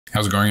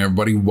How's it going,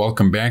 everybody?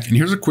 Welcome back. And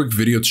here's a quick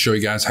video to show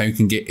you guys how you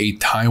can get a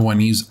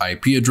Taiwanese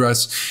IP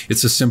address.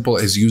 It's as simple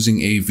as using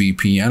a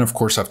VPN. Of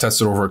course, I've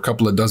tested over a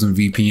couple of dozen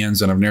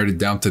VPNs and I've narrowed it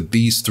down to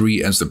these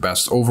three as the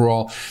best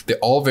overall. They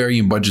all vary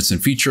in budgets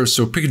and features,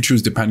 so pick and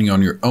choose depending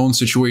on your own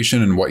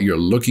situation and what you're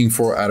looking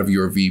for out of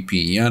your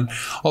VPN.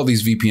 All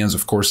these VPNs,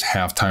 of course,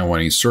 have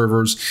Taiwanese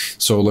servers.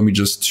 So let me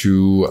just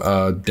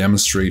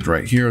demonstrate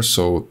right here.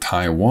 So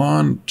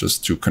Taiwan,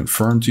 just to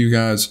confirm to you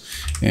guys,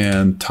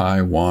 and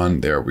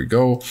Taiwan, there we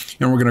go.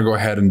 And we're going to go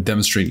ahead and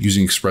demonstrate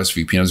using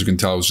ExpressVPN. As you can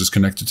tell, I was just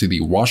connected to the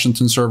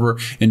Washington server.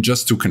 And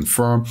just to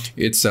confirm,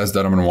 it says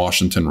that I'm in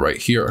Washington right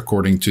here,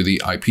 according to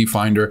the IP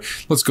finder.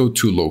 Let's go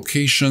to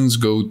locations,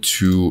 go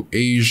to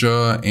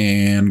Asia,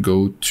 and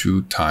go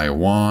to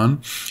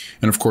Taiwan.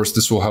 And of course,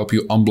 this will help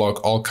you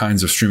unblock all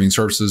kinds of streaming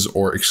services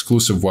or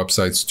exclusive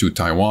websites to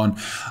Taiwan.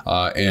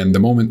 And the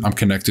moment I'm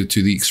connected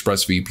to the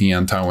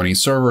ExpressVPN Taiwanese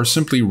server,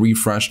 simply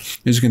refresh.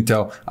 As you can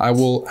tell, I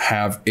will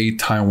have a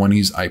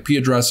Taiwanese IP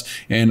address.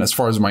 And as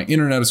far as my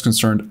internet is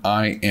concerned,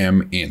 I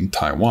am in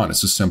Taiwan.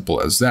 It's as simple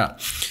as that.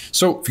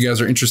 So if you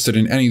guys are interested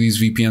in any of these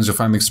VPNs, you'll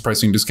find links to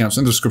pricing discounts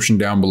in the description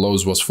down below,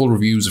 as well as full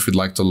reviews if you'd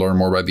like to learn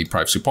more about the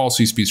privacy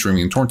policy, speed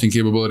streaming, and torrenting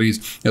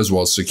capabilities, as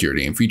well as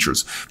security and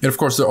features. And of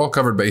course, they're all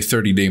covered by a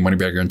 30-day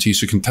money-back guarantee,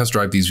 so you can test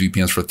drive these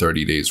VPNs for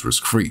 30 days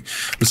risk-free.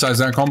 Besides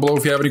that, comment below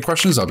if you have any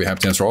questions. I'll be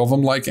happy to answer all of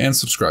them. Like and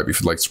subscribe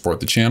if you'd like to support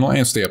the channel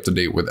and stay up to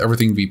date with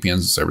everything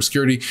VPNs and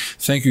cybersecurity.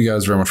 Thank you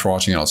guys very much for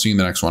watching, and I'll see you in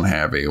the next one.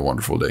 Have a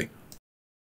wonderful day.